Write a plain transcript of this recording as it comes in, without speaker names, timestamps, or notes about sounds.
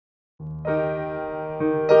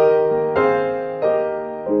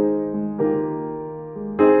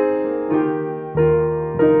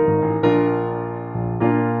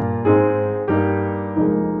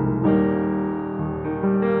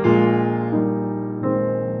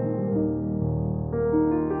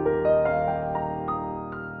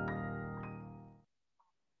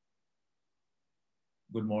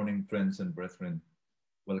Good morning, friends and brethren.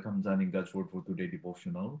 Welcome sa ating God's Word for Today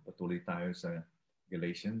devotional. Patuloy tayo sa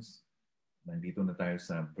Galatians. Nandito na tayo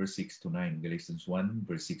sa verse 6 to 9. Galatians 1,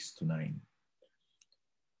 verse 6 to 9.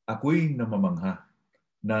 Ako'y namamangha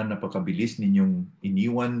na napakabilis ninyong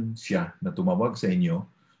iniwan siya na tumawag sa inyo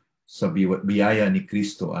sa biyaya ni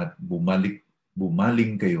Cristo at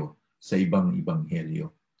bumaling kayo sa ibang ebanghelyo.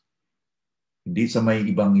 Hindi sa may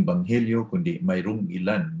ibang ebanghelyo, kundi mayroong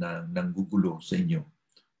ilan na nanggugulo sa inyo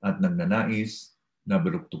at nagnanais na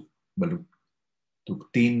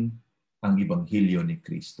baluktutin ang ebanghelyo ni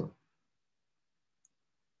Cristo.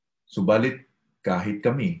 Subalit, kahit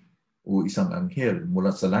kami o isang anghel mula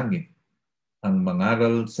sa langit ang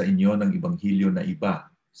mangaral sa inyo ng ebanghelyo na iba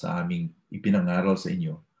sa aming ipinangaral sa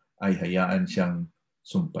inyo, ay hayaan siyang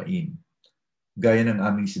sumpain. Gaya ng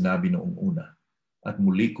aming sinabi noong una, at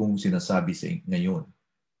muli kong sinasabi sa ngayon,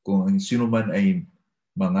 kung ang sino man ay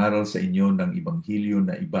mangaral sa inyo ng ebanghelyo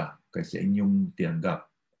na iba kaysa inyong tinanggap,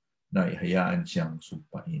 na ihayaan siyang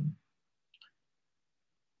sumpain.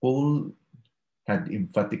 Paul had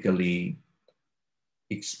emphatically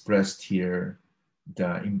expressed here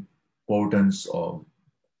the importance of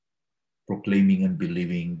proclaiming and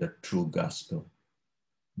believing the true gospel.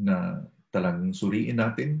 Na talagang suriin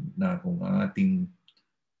natin na kung ang ating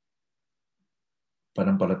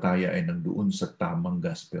panampalataya ay nandoon sa tamang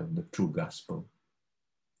gospel, the true gospel.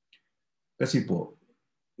 Kasi po,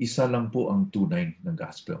 isa lang po ang tunay ng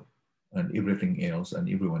gospel. And everything else and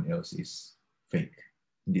everyone else is fake.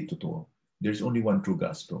 Hindi totoo. There's only one true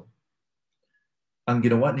gospel. Ang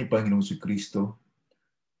ginawa ni Panginoong si Cristo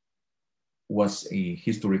was a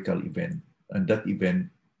historical event. And that event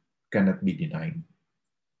cannot be denied.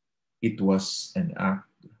 It was an act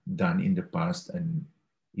done in the past and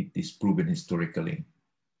it is proven historically.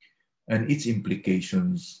 And its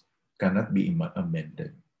implications cannot be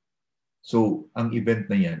amended. So, ang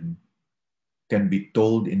event na yan can be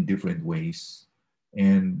told in different ways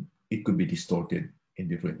and it could be distorted in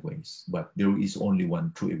different ways. But there is only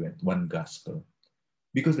one true event, one gospel.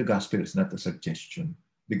 Because the gospel is not a suggestion.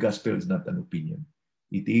 The gospel is not an opinion.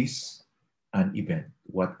 It is an event.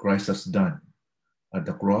 What Christ has done at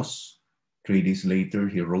the cross, 3 days later,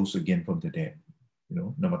 He rose again from the dead.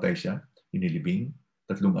 Namatay siya, inilibing,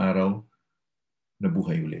 3 araw,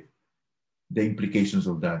 nabuhay ulit. The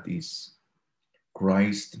implications of that is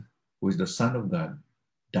Christ, who is the Son of God,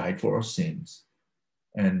 died for our sins,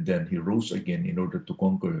 and then He rose again in order to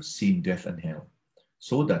conquer sin, death, and hell.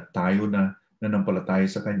 So that tayo na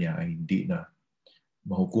nanampalataya sa Kanya ay hindi na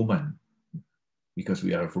mahukuman because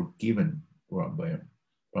we are forgiven from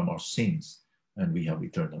our sins and we have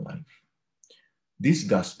eternal life. This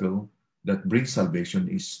gospel that brings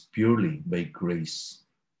salvation is purely by grace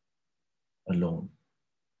alone.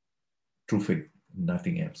 Through faith,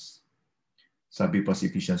 nothing else. Sabi pa sa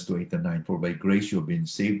Ephesians 2:8 and 9, for by grace you have been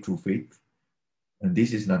saved through faith, and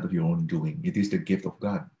this is not of your own doing. It is the gift of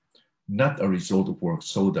God, not a result of works,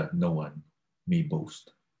 so that no one may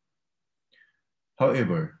boast.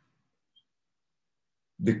 However,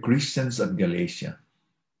 the Christians at Galatia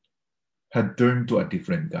had turned to a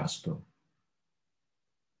different gospel.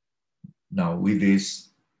 Now, with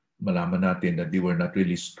this, malaman natin that they were not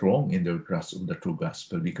really strong in their grasp of the true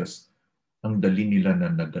gospel because ang dali nila na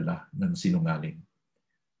nadala ng sinungaling.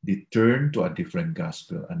 They turned to a different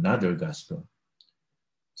gospel, another gospel.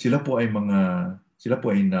 Sila po ay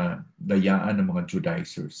nadayaan ng mga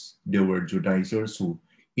Judaizers. There were Judaizers who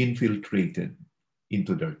infiltrated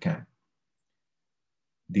into their camp.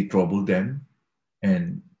 They troubled them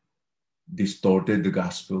and distorted the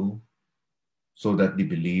gospel so that they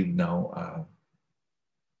believe now a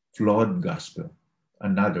flawed gospel,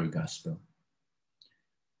 another gospel.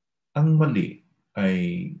 Ang mali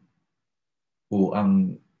ay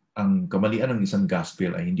ang kamalian ng isang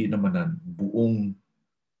gospel ay hindi naman na buong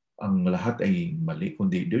ang lahat ay mali,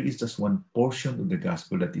 kundi there is just one portion of the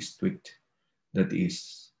gospel that is tweaked, that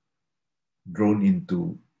is drawn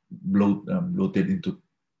into, bloated into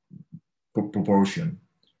proportion.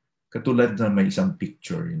 Katulad na may isang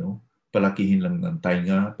picture, palakihin lang ng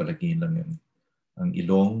tainga, palakihin lang ang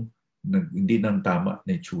ilong, hindi nang tama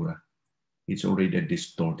na itsura. It's already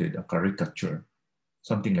distorted, a caricature,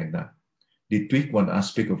 something like that. They tweak one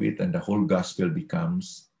aspect of it and the whole gospel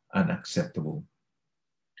becomes unacceptable.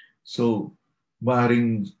 So,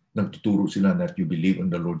 maaring nagtuturo sila that you believe on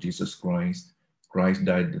the Lord Jesus Christ. Christ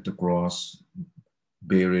died at the cross,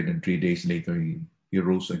 buried, and 3 days later, He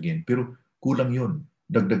rose again. Pero kulang yun.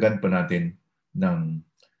 Dagdagan pa natin ng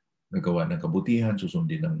nagawa ng kabutihan,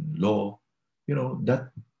 susundin ng law. You know,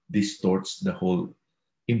 that distorts the whole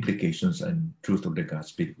implications and truth of the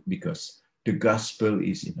gospel, because the gospel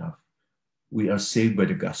is enough. We are saved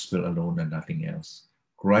by the gospel alone and nothing else.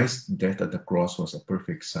 Christ's death at the cross was a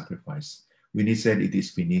perfect sacrifice. When He said, it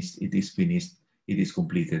is finished, it is finished, it is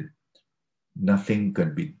completed, nothing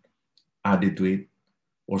can be added to it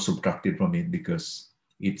or subtracted from it, because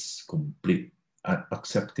it's complete and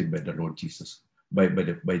accepted by the Lord Jesus, by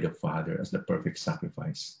the Father as the perfect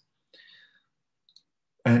sacrifice.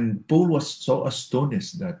 And Paul was so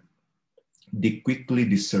astonished that they quickly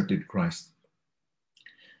deserted Christ,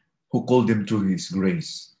 who called them through His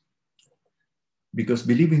grace. Because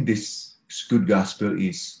believing this good gospel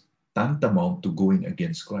is tantamount to going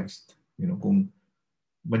against Christ. You know, kung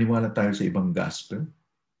maniwala tayo sa ibang gospel,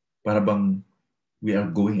 para bang we are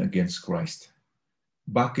going against Christ.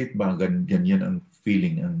 Bakit ba ganyan ang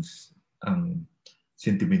feeling, ang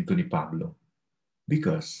sentimento ni Pablo?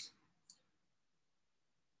 Because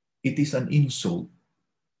it is an insult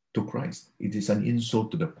to Christ. It is an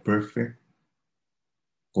insult to the perfect,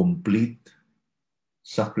 complete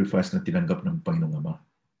sacrifice na tinanggap ng Panginoong Ama.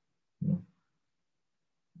 You know?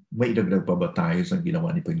 May idagdag pa ba tayo sa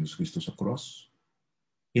ginawa ni Panginoon Cristo sa cross?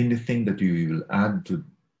 Anything that you will add to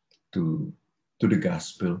the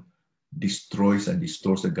gospel destroys and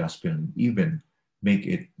distorts the gospel, and even make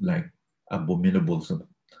it like abominable sa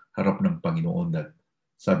harap ng Panginoon, that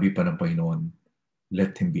sabi pa ng Panginoon,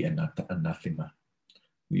 let him be anathema.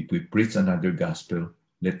 If we preach another gospel,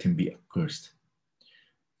 let him be accursed.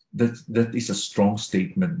 That is a strong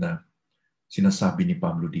statement na sinasabi ni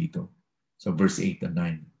Pablo dito sa verse 8 and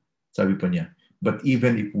 9. Sabi pa niya, but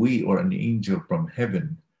even if we or an angel from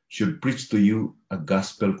heaven should preach to you a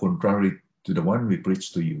gospel contrary to the one we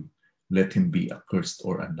preach to you, let him be accursed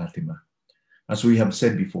or anathema. As we have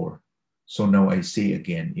said before, so now I say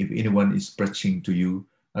again, if anyone is preaching to you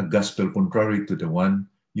a gospel contrary to the one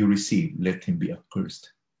you receive, let him be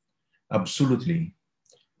accursed. Absolutely,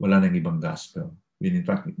 wala nang ibang gospel. When in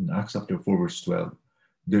fact, in Acts chapter 4, verse 12,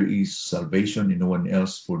 there is salvation in no one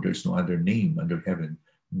else, for there is no other name under heaven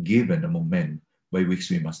given among men by which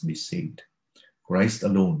we must be saved. Christ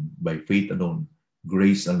alone, by faith alone,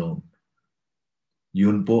 grace alone.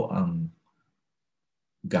 Yun po ang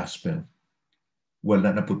gospel.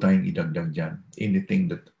 Wala na po tayong idagdag dyan. Anything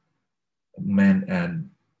that man add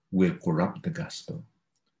will corrupt the gospel.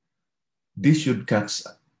 This should catch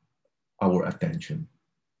our attention.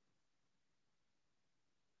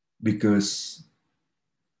 Because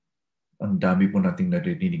ang dami po nating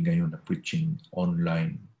narinig ngayon na preaching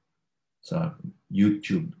online, sa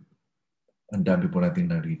YouTube, ang dami po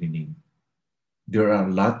nating narinig. There are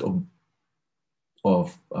a lot of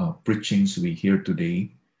preachings we hear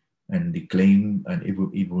today, and they claim, and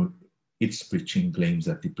even its preaching claims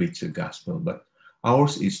that they preach the gospel, but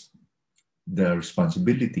ours is the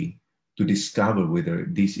responsibility to discover whether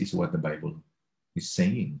this is what the Bible is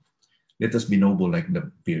saying. Let us be noble like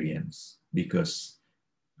the Bereans, because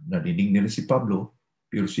narinig nila si Pablo,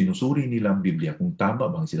 pero sinusuri nila ang Biblia kung tama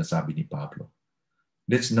bang sinasabi ni Pablo.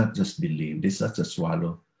 Let's not just believe, let's not just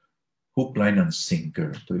swallow hook, line, and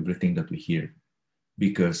sinker to everything that we hear,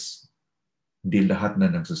 because di lahat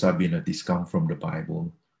na nagsasabi na this come from the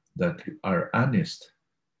Bible that are honest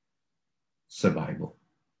sa Bible.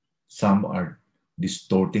 Some are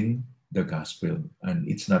distorting the gospel, and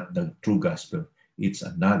it's not the true gospel. It's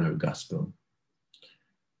another gospel.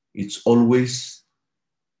 It's always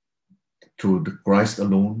through the Christ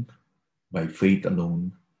alone, by faith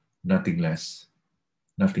alone, nothing less,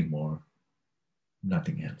 nothing more,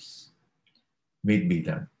 nothing else. May it be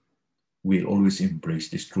that we'll always embrace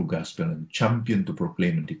this true gospel and champion to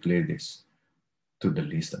proclaim and declare this to the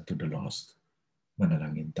least and to the lost.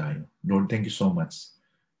 Manalangin tayo. Lord, thank you so much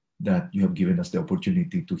that you have given us the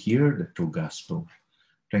opportunity to hear the true gospel.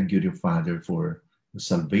 Thank you, dear Father, for the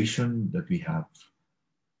salvation that we have,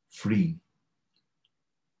 free,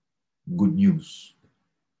 good news.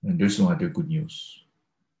 And there's no other good news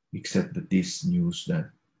except that this news that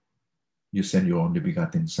you sent your only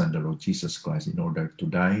begotten Son, the Lord Jesus Christ, in order to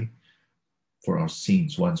die for our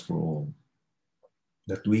sins once for all,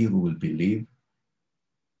 that we who will believe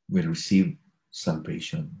will receive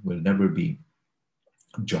salvation, will never be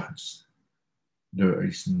judged. There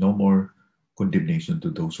is no more condemnation to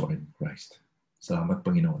those who are in Christ. Salamat,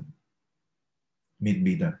 Panginoon. May it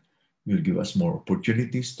be that you will give us more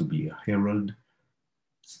opportunities to be a herald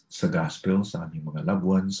sa gospel, sa aming mga loved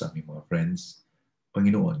ones, sa aming mga friends,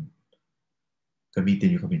 Panginoon,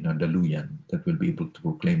 gamitin niyo kami na daluyan that will be able to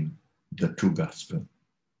proclaim the true gospel.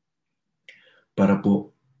 Para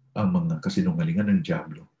po ang mga kasinungalingan ng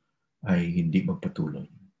diablo ay hindi magpatuloy.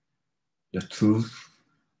 The truth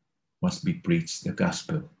must be preached, the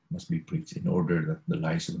gospel must be preached in order that the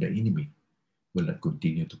lies of the enemy will not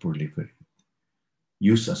continue to proliferate.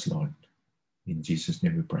 Use us, Lord. In Jesus'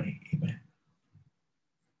 name we pray. Amen.